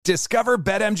Discover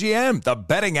BetMGM, the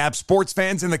betting app sports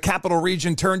fans in the capital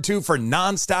region turn to for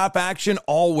nonstop action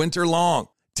all winter long.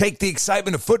 Take the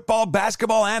excitement of football,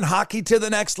 basketball, and hockey to the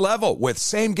next level with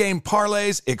same-game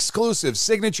parlays, exclusive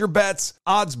signature bets,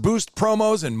 odds boost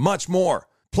promos, and much more.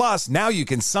 Plus, now you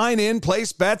can sign in,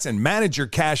 place bets, and manage your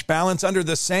cash balance under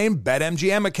the same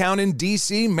BetMGM account in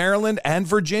D.C., Maryland, and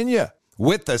Virginia.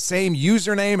 With the same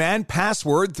username and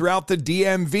password throughout the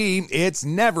DMV, it's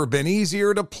never been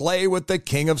easier to play with the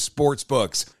king of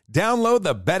sportsbooks. Download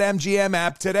the BetMGM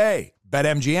app today.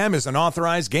 BetMGM is an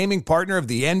authorized gaming partner of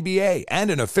the NBA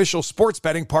and an official sports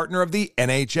betting partner of the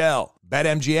NHL.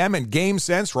 BetMGM and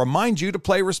GameSense remind you to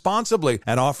play responsibly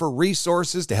and offer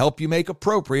resources to help you make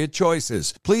appropriate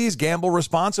choices. Please gamble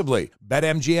responsibly.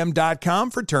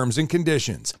 BetMGM.com for terms and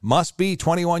conditions. Must be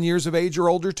 21 years of age or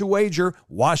older to wager.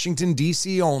 Washington,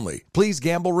 D.C. only. Please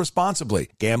gamble responsibly.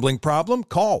 Gambling problem?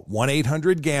 Call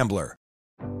 1-800-GAMBLER.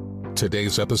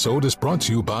 Today's episode is brought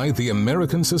to you by the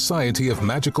American Society of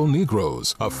Magical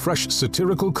Negroes, a fresh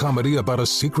satirical comedy about a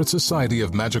secret society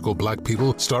of magical black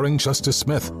people starring Justice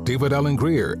Smith, David Allen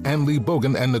Greer, Ann Lee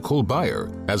Bogan, and Nicole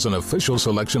Byer. As an official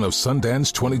selection of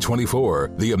Sundance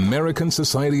 2024, the American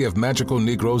Society of Magical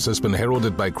Negroes has been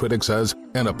heralded by critics as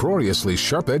an uproariously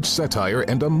sharp-edged satire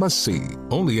and a must-see.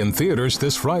 Only in theaters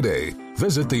this Friday.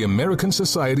 Visit the American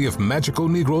Society of Magical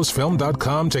Negroes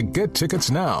Film.com to get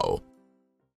tickets now.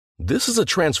 This is a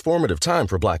transformative time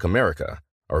for Black America.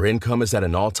 Our income is at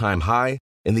an all-time high,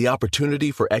 and the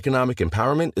opportunity for economic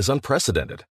empowerment is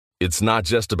unprecedented. It's not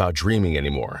just about dreaming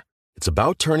anymore. It's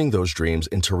about turning those dreams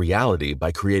into reality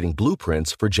by creating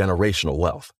blueprints for generational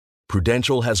wealth.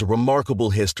 Prudential has a remarkable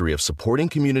history of supporting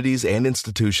communities and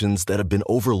institutions that have been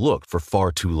overlooked for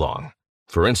far too long.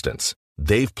 For instance,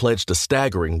 they've pledged a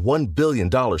staggering $1 billion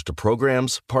to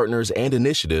programs, partners, and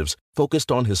initiatives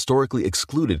focused on historically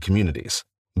excluded communities.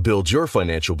 Build your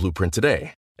financial blueprint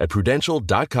today at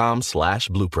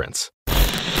prudential.com/blueprints.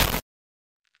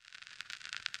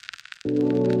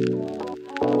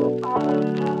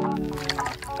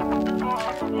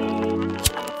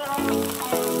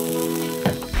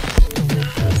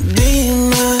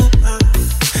 Dime,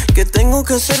 ¿qué tengo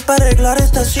que hacer para arreglar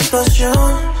esta situación?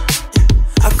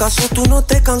 ¿Acaso tú no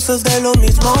te cansas de lo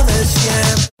mismo de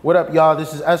siempre? What up, y'all?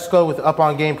 This is Esco with Up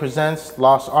On Game Presents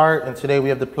Lost Art, and today we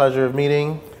have the pleasure of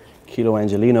meeting Kilo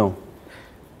Angeleno.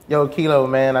 Yo, Kilo,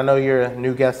 man, I know you're a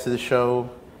new guest to the show.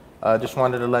 Just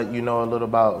wanted to let you know a little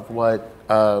bit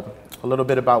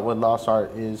about what Lost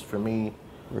Art is for me.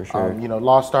 For sure.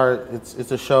 Lost Art,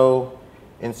 it's a show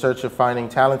in search of finding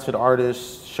talented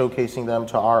artists, showcasing them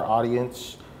to our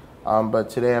audience. But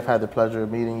today I've had the pleasure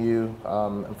of meeting you.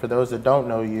 And for those that don't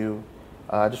know you,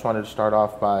 I just wanted to start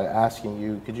off by asking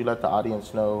you, could you let the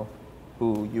audience know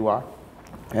who you are?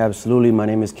 Absolutely. My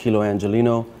name is Kilo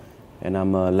Angeleno, and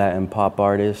I'm a Latin pop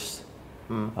artist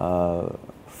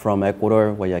from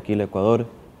Ecuador, Guayaquil, Ecuador,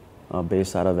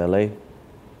 based out of LA.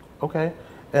 Okay.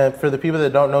 And for the people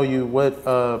that don't know you, what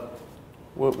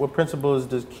principles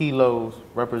does Kilo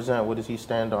represent? What does he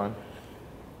stand on?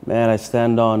 Man, I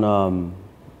stand on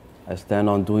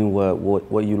doing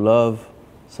what you love.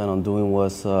 I stand on doing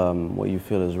what you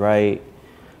feel is right.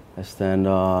 I stand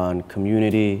on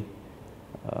community,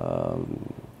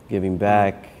 giving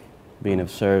back, being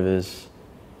of service.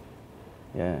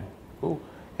 Yeah. Cool.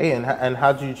 Hey, and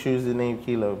how did you choose the name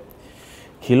Kilo?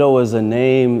 Kilo was a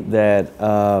name that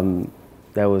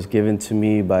was given to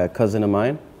me by a cousin of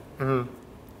mine. Mm-hmm.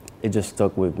 It just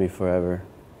stuck with me forever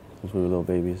since we were little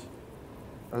babies.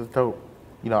 That's dope.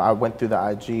 I went through the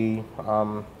IG,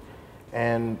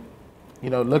 and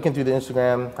looking through the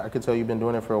Instagram, I could tell you've been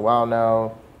doing it for a while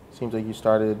now. Seems like you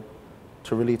started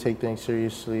to really take things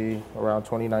seriously around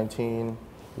 2019.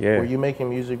 Yeah. Were you making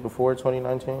music before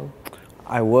 2019?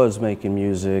 I was making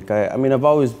music. I mean, I've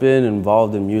always been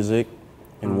involved in music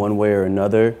in one way or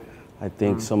another. I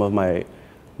think some of my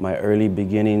early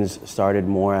beginnings started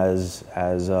more as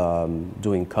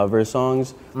doing cover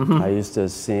songs. Mm-hmm. I used to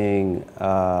sing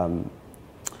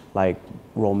like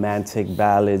romantic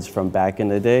ballads from back in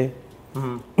the day.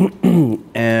 Mm-hmm.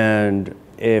 And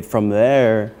from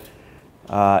there,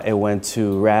 it went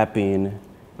to rapping.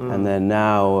 And then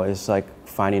now it's like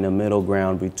finding a middle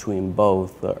ground between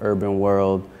both the urban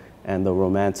world and the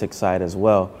romantic side as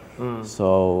well.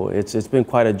 So it's been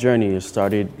quite a journey. I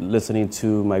started listening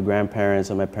to my grandparents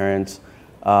and my parents'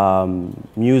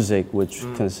 music, which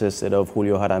consisted of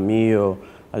Julio Jaramillo,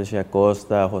 Alicia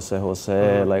Costa, Jose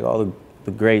Jose, like all the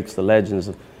greats, the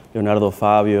legends, Leonardo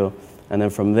Fabio. And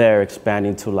then from there,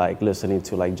 expanding to like listening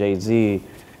to like Jay-Z,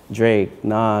 Drake,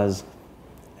 Nas,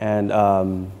 and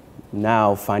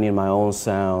now finding my own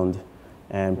sound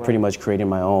and pretty much creating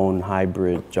my own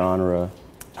hybrid genre.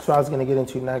 So I was gonna get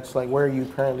into next, like where are you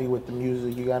currently with the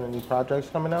music? You got any projects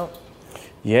coming out?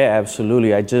 Yeah,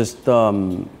 absolutely. I just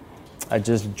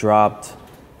dropped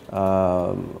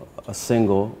a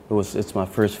single. It's my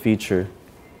first feature.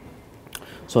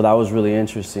 So that was really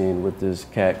interesting with this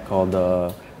cat called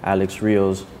Alex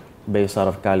Rios, based out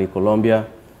of Cali, Colombia.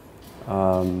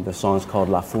 The song's called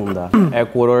La Funda.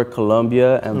 Ecuador,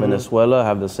 Colombia, and Venezuela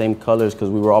have the same colors because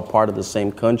we were all part of the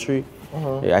same country.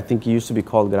 I think it used to be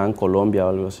called Gran Colombia,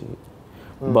 algo así.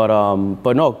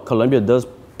 But no, Colombia does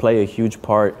play a huge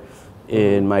part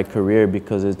in my career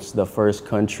because it's the first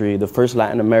country, the first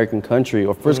Latin American country,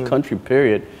 or first country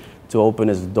period, to open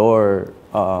its door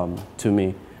to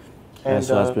me. And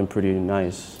so that's been pretty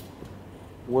nice.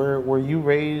 Were you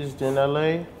raised in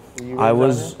LA? I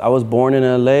was born in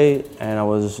LA and I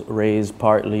was raised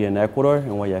partly in Ecuador, in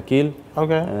Guayaquil.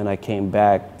 Okay. And then I came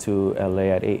back to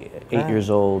LA at eight years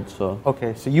old. So.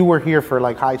 Okay, so you were here for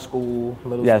like high school,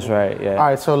 middle That's school. right. Yeah. All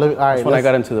right, so that's when I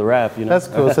got into the rap. You know. That's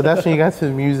cool. So that's when you got to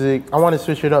the music. I want to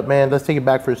switch it up, man. Let's take it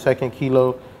back for a second,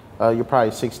 Kilo. You're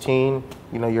probably 16.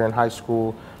 You know, you're in high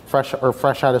school, fresh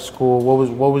out of school.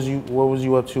 What was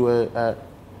you up to at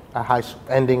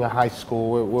ending a high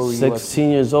school? What were you 16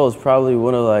 years old is probably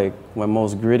one of like my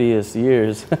most grittiest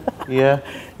years. Yeah?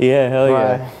 Yeah, hell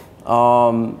Why? yeah.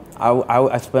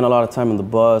 I spent a lot of time on the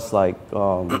bus, like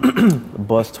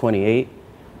bus 28.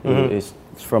 It's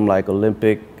from like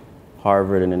Olympic,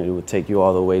 Harvard, and then it would take you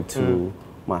all the way to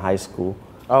my high school.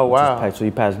 Oh, wow. So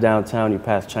you pass downtown, you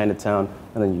pass Chinatown,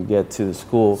 and then you get to the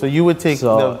school. So you would take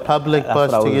the public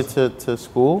bus to get to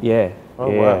school? Yeah.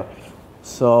 Oh, yeah. wow.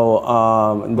 So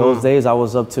in those days, I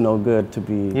was up to no good, to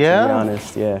be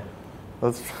honest. Yeah.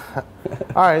 All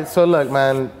right. So look,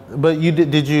 man. But you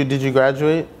did you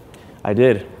graduate? I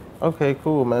did. Okay,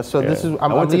 cool, man. So this is I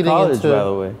went to college, by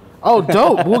the way. Oh,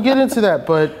 dope. We'll get into that.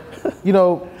 But you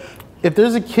know, if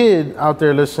there's a kid out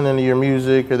there listening to your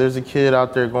music, or there's a kid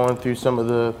out there going through some of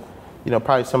the, you know,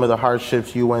 probably some of the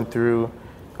hardships you went through,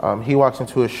 he walks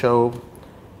into a show.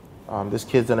 This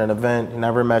kid's at an event. He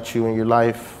never met you in your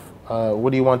life. What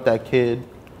do you want that kid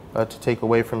to take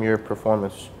away from your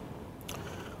performance?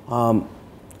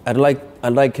 I'd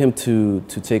like him to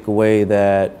take away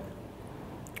that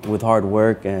with hard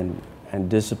work and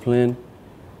discipline,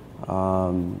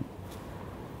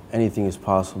 anything is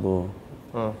possible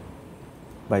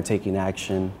by taking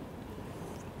action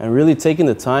and really taking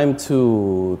the time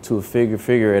to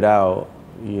figure it out.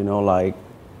 You know, like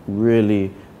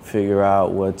really figure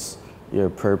out what's your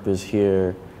purpose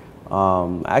here.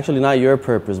 Actually, not your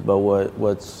purpose, but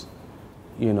what's,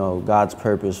 you know, God's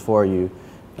purpose for you.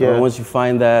 Yeah. Once you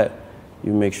find that,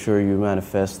 you make sure you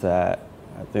manifest that.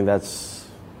 I think that's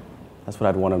what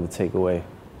I'd want him to take away.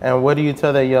 And what do you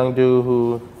tell that young dude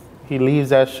who he leaves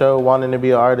that show wanting to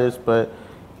be an artist, but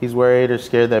he's worried or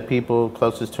scared that people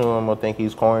closest to him will think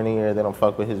he's corny or they don't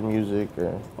fuck with his music?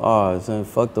 Or... Oh, so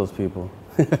fuck those people.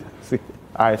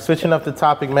 All right, switching up the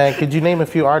topic, man. Could you name a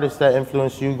few artists that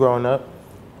influenced you growing up?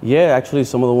 Yeah, actually,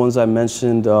 some of the ones I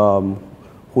mentioned, Julio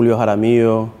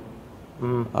Jaramillo,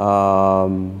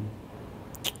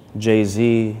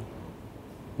 Jay-Z,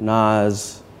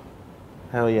 Nas.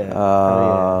 Hell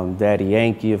yeah. Daddy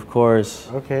Yankee, of course.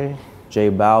 Okay.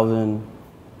 J Balvin.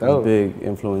 Dope. Big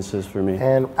influences for me.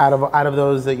 And out of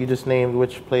those that you just named,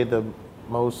 which played the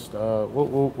most?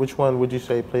 Which one would you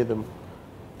say played the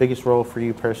biggest role for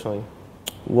you personally?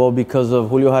 Well, because of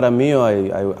Julio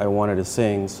Jaramillo, I wanted to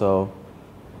sing, so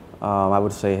I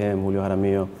would say him, Julio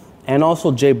Jaramillo. And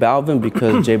also J Balvin,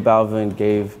 because J Balvin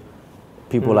gave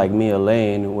people like me a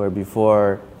lane where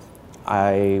before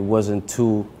I wasn't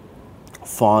too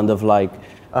fond of like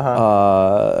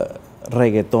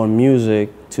reggaeton music,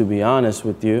 to be honest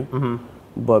with you.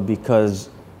 But because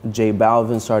J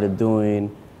Balvin started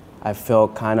doing, I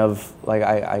felt kind of like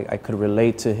I could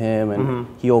relate to him, and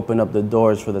he opened up the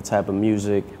doors for the type of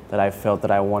music that I felt that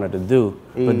I wanted to do,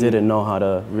 but didn't know how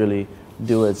to really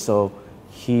do it. So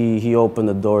he opened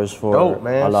the doors for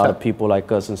a lot of people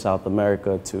like us in South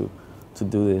America to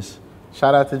do this.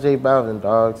 Shout out to J Balvin,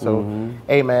 dog. So,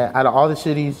 hey man, out of all the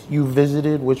cities you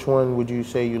visited, which one would you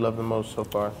say you love the most so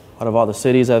far? Out of all the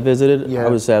cities I visited, I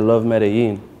would say I love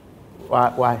Medellin.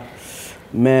 Why?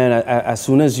 Man, as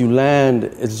soon as you land,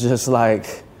 it's just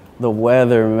like the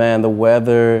weather, man. The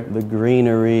weather, the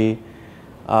greenery,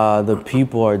 the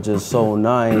people are just so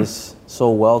nice, so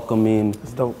welcoming.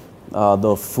 It's dope.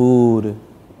 The food,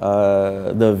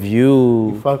 the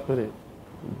view. You fuck with it.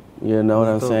 You know what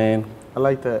I'm saying? I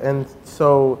like that. And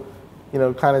so, you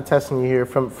know, kind of testing you here,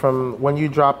 from when you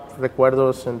dropped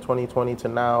Recuerdos in 2020 to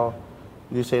now,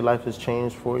 would you say life has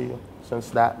changed for you since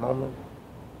that moment?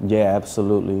 Yeah,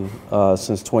 absolutely.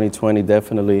 Since 2020,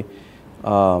 definitely,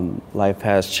 life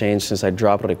has changed since I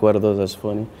dropped Recuerdos. That's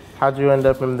funny. How'd you end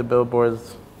up in the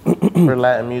billboards for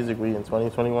Latin Music Week in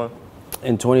 2021?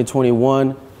 In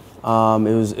 2021, it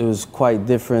was quite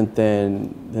different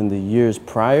than the years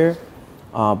prior.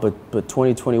 But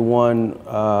 2021,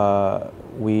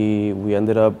 we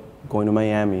ended up going to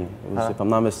Miami. If I'm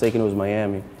not mistaken, it was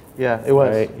Miami. Yeah, it was.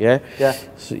 Right? Yeah.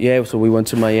 Yeah. So we went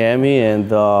to Miami,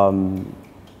 and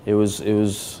it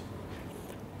was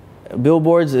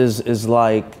billboards is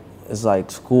like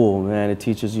school, man. It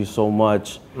teaches you so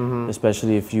much,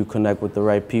 especially if you connect with the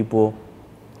right people.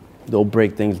 They'll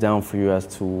break things down for you as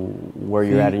to where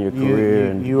you're at in your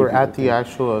career. You were at the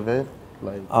actual event?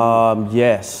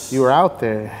 Yes. You were out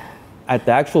there? At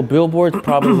the actual billboards,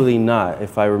 probably not.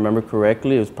 If I remember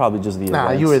correctly, it was probably just the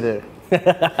events. You were there.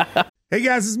 Hey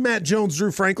guys, this is Matt Jones,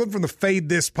 Drew Franklin from the Fade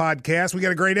This podcast. We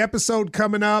got a great episode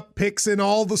coming up, picks in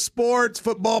all the sports,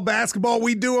 football, basketball,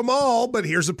 we do them all, but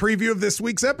here's a preview of this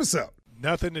week's episode.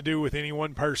 Nothing to do with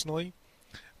anyone personally,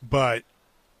 but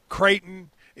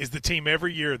Creighton is the team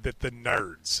every year that the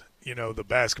nerds, the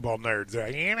basketball nerds, they're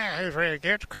like,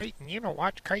 it's Creighton,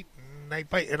 watch Creighton. They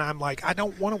play, and I'm like, I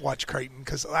don't want to watch Creighton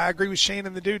because I agree with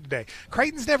Shannon the dude today.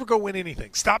 Creighton's never going to win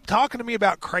anything. Stop talking to me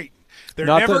about Creighton. They're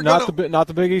not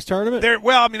the Big East tournament.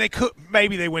 They could,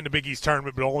 maybe they win the Big East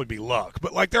tournament, but it'll only be luck.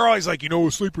 But they're always like,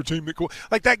 a sleeper team that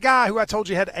like that guy who I told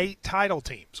you had 8 title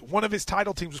teams. One of his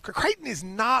title teams was Creighton is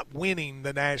not winning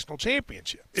the national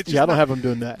championship. I don't have them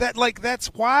doing that. That's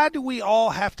why do we all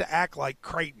have to act like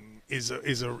Creighton is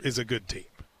a good team?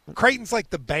 Creighton's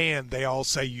like the band they all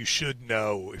say you should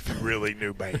know if you really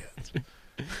knew bands.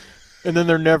 And then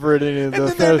they're never at any of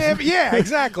the yeah,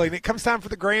 exactly. And it comes time for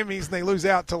the Grammys and they lose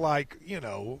out to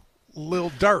Lil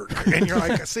Durk. And you're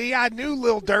like, see, I knew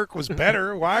Lil Durk was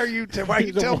better. Why are you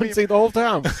telling me? See the whole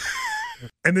time.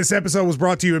 And this episode was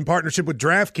brought to you in partnership with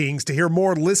DraftKings. To hear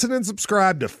more, listen and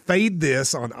subscribe to Fade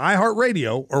This on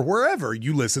iHeartRadio or wherever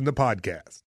you listen to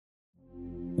podcasts.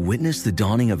 Witness the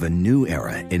dawning of a new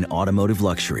era in automotive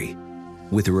luxury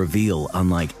with a reveal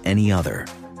unlike any other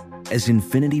as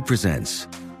Infiniti presents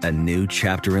a new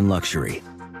chapter in luxury,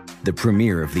 the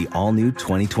premiere of the all-new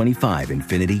 2025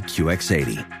 Infiniti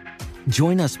QX80.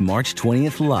 Join us March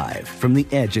 20th live from the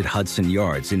Edge at Hudson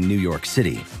Yards in New York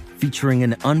City, featuring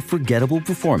an unforgettable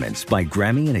performance by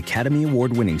Grammy and Academy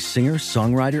Award-winning singer,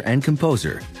 songwriter, and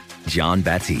composer, Jon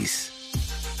Batiste.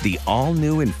 The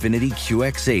all-new Infiniti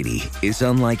QX80 is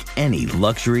unlike any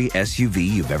luxury SUV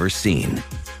you've ever seen.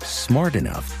 Smart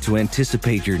enough to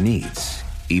anticipate your needs,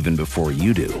 even before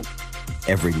you do.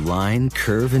 Every line,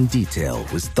 curve, and detail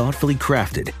was thoughtfully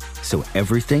crafted, so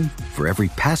everything for every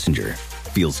passenger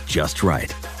feels just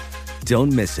right.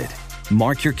 Don't miss it.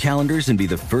 Mark your calendars and be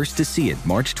the first to see it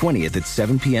March 20th at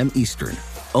 7 p.m. Eastern,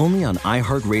 only on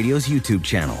iHeartRadio's YouTube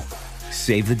channel.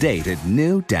 Save the date at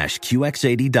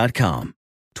new-QX80.com.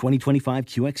 2025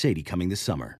 QX80 coming this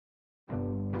summer.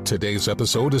 Today's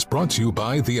episode is brought to you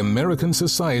by the American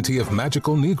Society of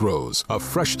Magical Negroes, a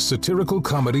fresh satirical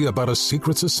comedy about a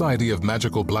secret society of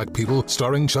magical black people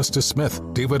starring Justice Smith,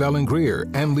 David Allen Greer,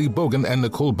 Ann Lee Bogan, and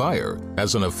Nicole Byer.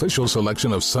 As an official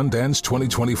selection of Sundance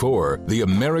 2024, the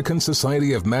American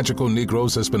Society of Magical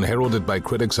Negroes has been heralded by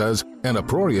critics as an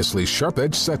uproariously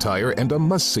sharp-edged satire and a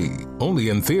must-see. Only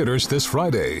in theaters this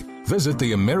Friday. Visit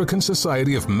the American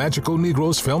Society of Magical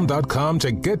Negroes Film.com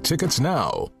to get tickets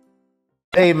now.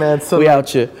 Hey man, so we out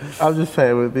here. I'm just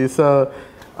playing with you. So,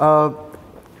 the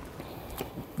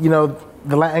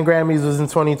Latin Grammys was in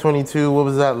 2022. What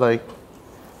was that like?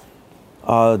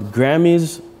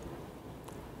 Grammys,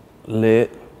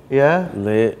 lit. Yeah?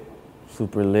 Lit,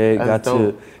 super lit. That's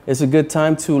dope. It's a good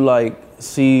time to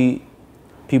see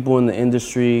people in the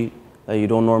industry that you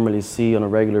don't normally see on a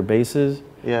regular basis.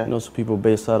 Yeah. So people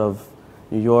based out of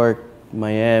New York,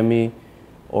 Miami,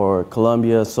 or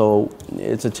Colombia, so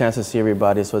it's a chance to see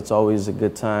everybody. So it's always a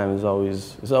good time. It's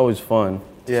always fun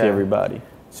to see everybody.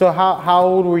 So how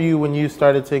old were you when you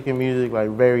started taking music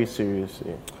very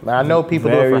seriously? I know people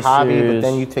do it for hobby, but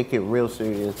then you take it real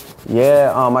serious.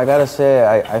 Yeah, I gotta say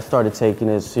I started taking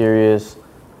it serious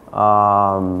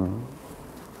in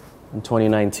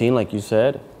 2019, like you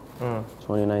said.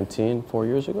 2019, 4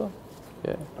 years ago.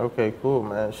 Yeah. Okay, cool,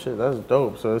 man. Shit, that's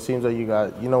dope. So it seems like you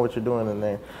know what you're doing in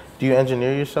there. Do you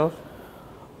engineer yourself?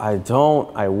 I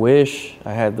don't. I wish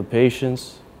I had the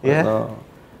patience. Yeah.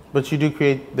 But you do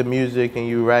create the music and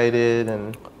you write it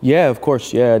and. Yeah, of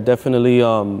course. Yeah, definitely.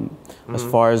 As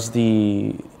far as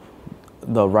the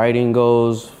writing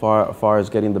goes, far as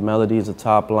getting the melodies, the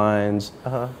top lines,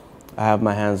 I have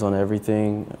my hands on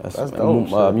everything. That's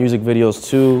dope. Music videos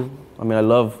too. I mean,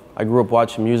 I grew up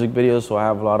watching music videos, so I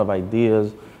have a lot of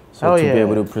ideas. So to be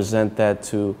able to present that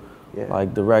to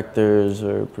like directors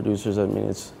or producers, I mean,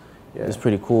 it's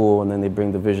pretty cool. And then they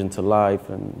bring the vision to life.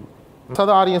 And tell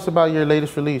the audience about your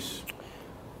latest release.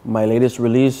 My latest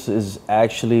release is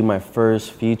actually my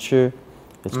first feature.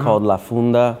 It's called La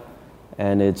Funda,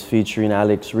 and it's featuring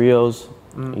Alex Rios.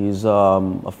 He's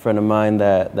a friend of mine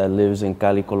that lives in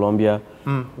Cali, Colombia.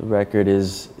 The record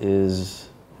is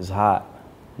hot.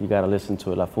 You gotta listen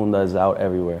to it. La Funda is out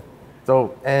everywhere.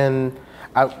 So, and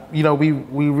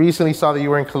we recently saw that you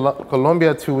were in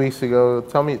Colombia 2 weeks ago.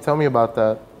 Tell me about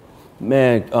that.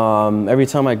 Man, every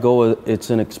time I go, it's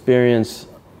an experience.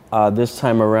 This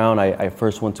time around, I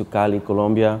first went to Cali,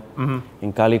 Colombia.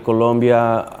 In Cali, Colombia,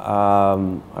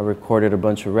 I recorded a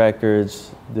bunch of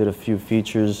records, did a few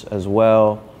features as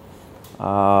well.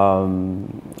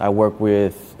 I work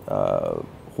with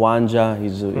Juanja.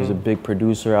 He's a big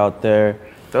producer out there.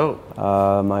 Dope.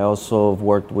 I also have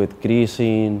worked with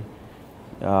Grisin,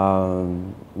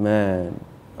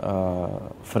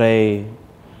 Frey,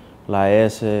 La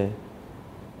S, a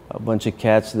bunch of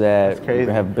cats that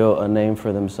have built a name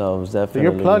for themselves. Definitely. So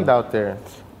you're plugged out there.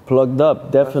 Plugged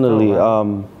up, definitely.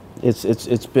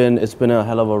 It's been a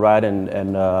hell of a ride,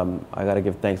 and I gotta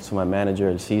give thanks to my manager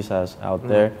El Cisas out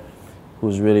there,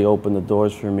 who's really opened the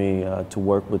doors for me to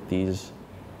work with these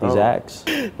acts.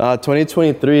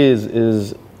 2023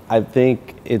 is I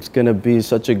think it's gonna be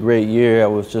such a great year. I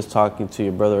was just talking to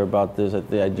your brother about this.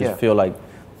 I just feel like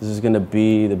this is gonna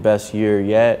be the best year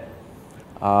yet.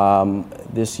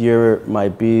 This year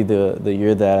might be the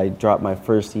year that I dropped my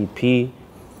first EP.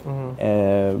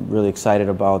 And really excited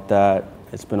about that.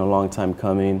 It's been a long time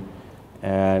coming,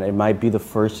 and it might be the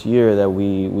first year that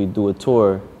we do a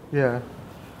tour. Yeah.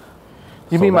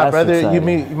 You mean my brother? Exciting. You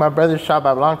mean my brother shot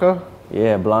by Blanco?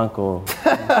 Yeah, Blanco.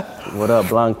 What up,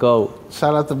 Blanco?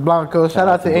 Shout out to Blanco. Shout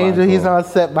out to Angel. He's on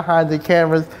set behind the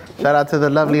cameras. Shout out to the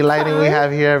lovely lighting we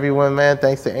have here, everyone, man.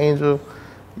 Thanks to Angel.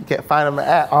 You can find him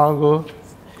at Angle.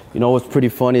 You know what's pretty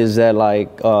funny is that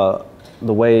like the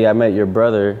way I met your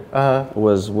brother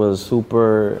was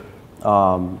super.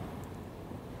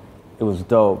 It was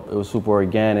dope. It was super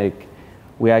organic.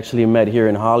 We actually met here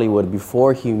in Hollywood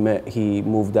before he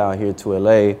moved out here to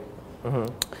LA,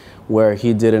 where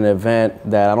he did an event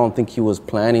that I don't think he was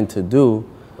planning to do.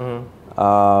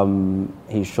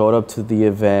 He showed up to the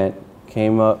event,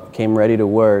 came ready to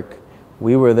work.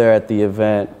 We were there at the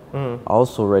event,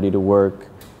 also ready to work,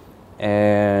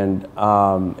 and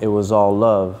it was all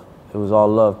love. It was all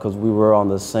love because we were on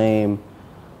the same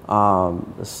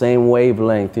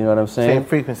wavelength. You know what I'm saying? Same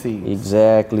frequency.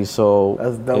 Exactly. So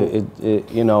that's dope.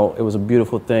 It was a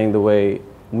beautiful thing the way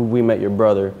we met your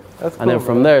brother. That's cool, and then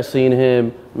from there, seeing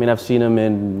him. I mean, I've seen him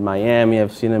in Miami.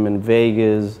 I've seen him in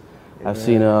Vegas. I've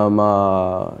seen him.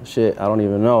 I don't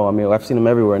even know. I mean, I've seen him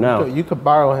everywhere now. You could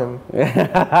borrow him.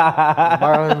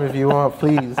 Borrow him if you want,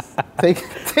 please. Take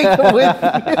him with you.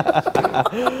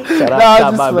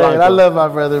 I'm just playing. I love my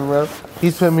brother, bro.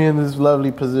 He's put me in this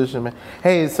lovely position, man.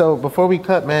 Hey, so before we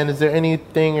cut, man, is there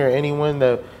anything or anyone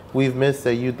that we've missed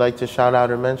that you'd like to shout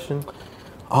out or mention?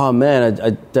 Oh man,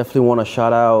 I definitely want to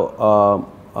shout out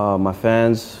my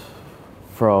fans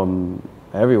from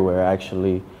everywhere,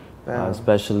 actually.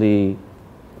 Especially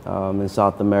in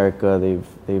South America,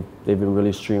 they've been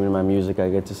really streaming my music. I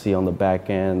get to see on the back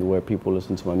end where people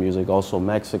listen to my music. Also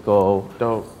Mexico,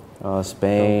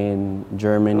 Spain,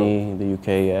 Germany, the UK.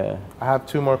 Yeah. I have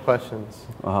two more questions.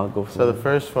 Go for it. So the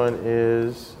first one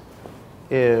is,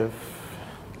 if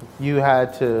you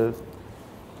had to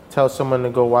tell someone to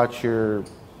go watch your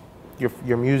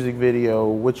music video,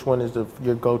 which one is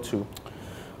your go-to?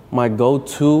 My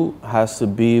go-to has to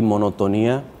be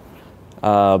Monotonia.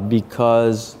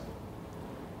 Because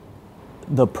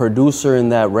the producer in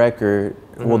that record,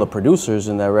 the producers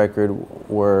in that record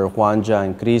were Juanja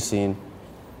and Grisin.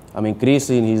 I mean,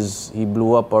 Grisin, he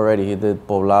blew up already. He did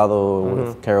Poblado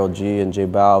with Karol G and J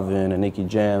Balvin and Nicky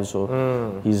Jam. So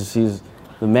he's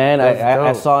the man.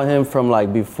 I saw him from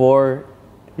like before,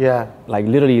 like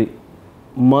literally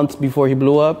months before he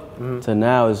blew up to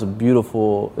now. It's a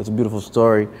beautiful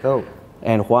story. Dope.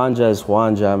 And Juanja is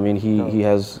Juanja. I mean, he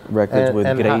has records with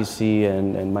Gracie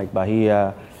and Mike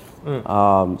Bahia.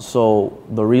 So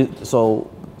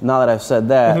now that I've said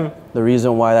that, the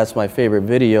reason why that's my favorite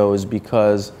video is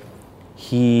because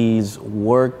he's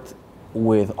worked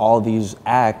with all these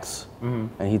acts,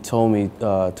 and he told me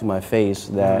to my face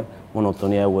that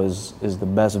Monotonia is the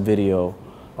best video.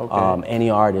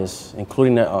 Any artist,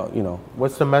 including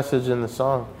What's the message in the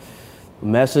song?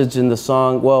 Message in the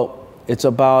song, well. It's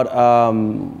about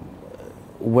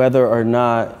whether or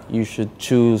not you should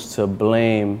choose to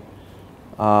blame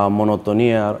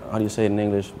monotonia. How do you say it in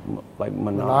English? Like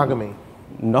monogamy.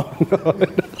 No.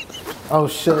 Oh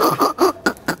shit. All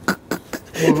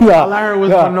I heard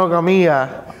was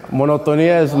monogamia.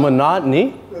 Monotonia is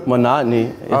monotony. Monotony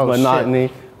is monotony.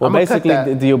 Shit. Well,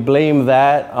 basically, do you blame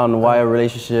that on why a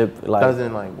relationship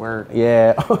doesn't work?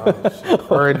 Yeah.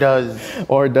 Or it does.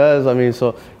 Or it does. I mean,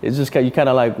 so it's just you kind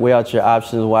of weigh out your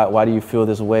options. Why do you feel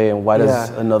this way, and why does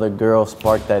another girl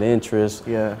spark that interest?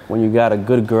 Yeah. When you got a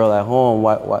good girl at home,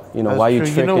 why That's you true.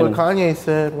 tricking? You know what Kanye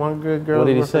said? One good girl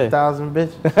is worth 1,000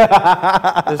 bitches.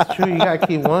 That's true. You gotta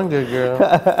keep one good girl.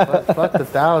 Fuck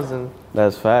 1,000.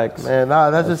 That's facts. Man,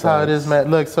 that's just how it is,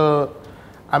 man. Look, so.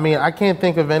 I mean, I can't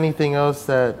think of anything else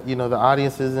that, the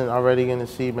audience isn't already going to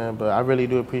see, man, but I really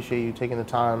do appreciate you taking the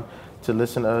time to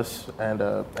listen to us, and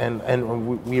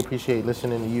we appreciate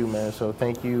listening to you, man, so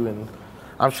thank you, and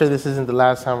I'm sure this isn't the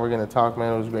last time we're going to talk,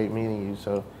 man. It was great meeting you,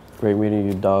 so. Great meeting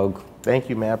you, dog. Thank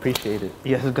you, man. I appreciate it.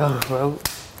 Yes, go, bro.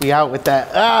 We out with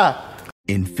that.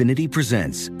 Infiniti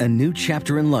presents a new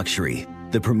chapter in luxury,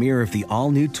 the premiere of the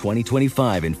all-new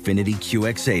 2025 Infiniti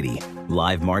QX80.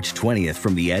 Live March 20th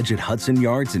from the Edge at Hudson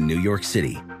Yards in New York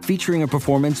City, featuring a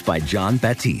performance by John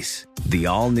Batiste. The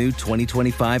all-new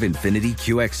 2025 Infiniti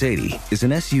QX80 is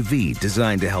an SUV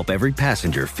designed to help every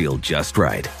passenger feel just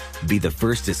right. Be the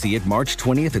first to see it March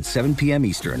 20th at 7 p.m.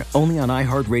 Eastern, only on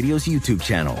iHeartRadio's YouTube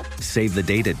channel. Save the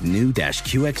date at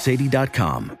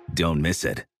new-QX80.com. Don't miss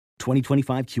it.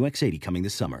 2025 QX80 coming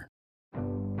this summer.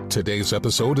 Today's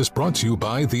episode is brought to you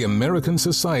by the American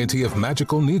Society of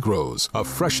Magical Negroes, a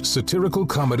fresh satirical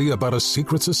comedy about a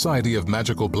secret society of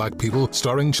magical black people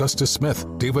starring Justice Smith,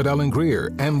 David Allen Greer,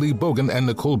 Ann Lee Bogan, and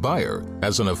Nicole Byer.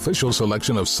 As an official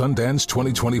selection of Sundance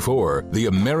 2024, the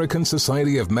American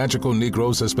Society of Magical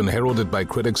Negroes has been heralded by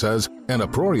critics as an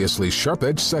uproariously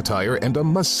sharp-edged satire and a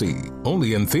must-see.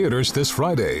 Only in theaters this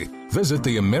Friday. Visit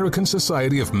the American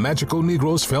Society of Magical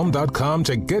Negroes Film.com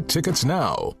to get tickets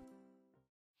now.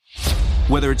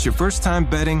 Whether it's your first time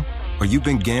betting or you've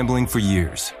been gambling for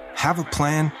years, have a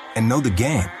plan and know the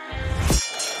game.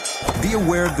 Be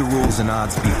aware of the rules and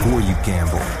odds before you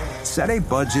gamble. Set a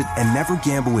budget and never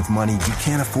gamble with money you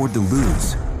can't afford to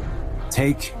lose.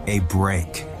 Take a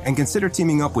break and consider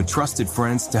teaming up with trusted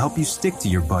friends to help you stick to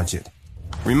your budget.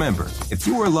 Remember, if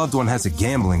you or a loved one has a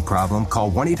gambling problem,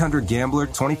 call 1-800-GAMBLER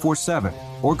 24/7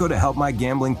 or go to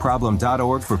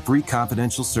helpmygamblingproblem.org for free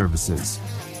confidential services.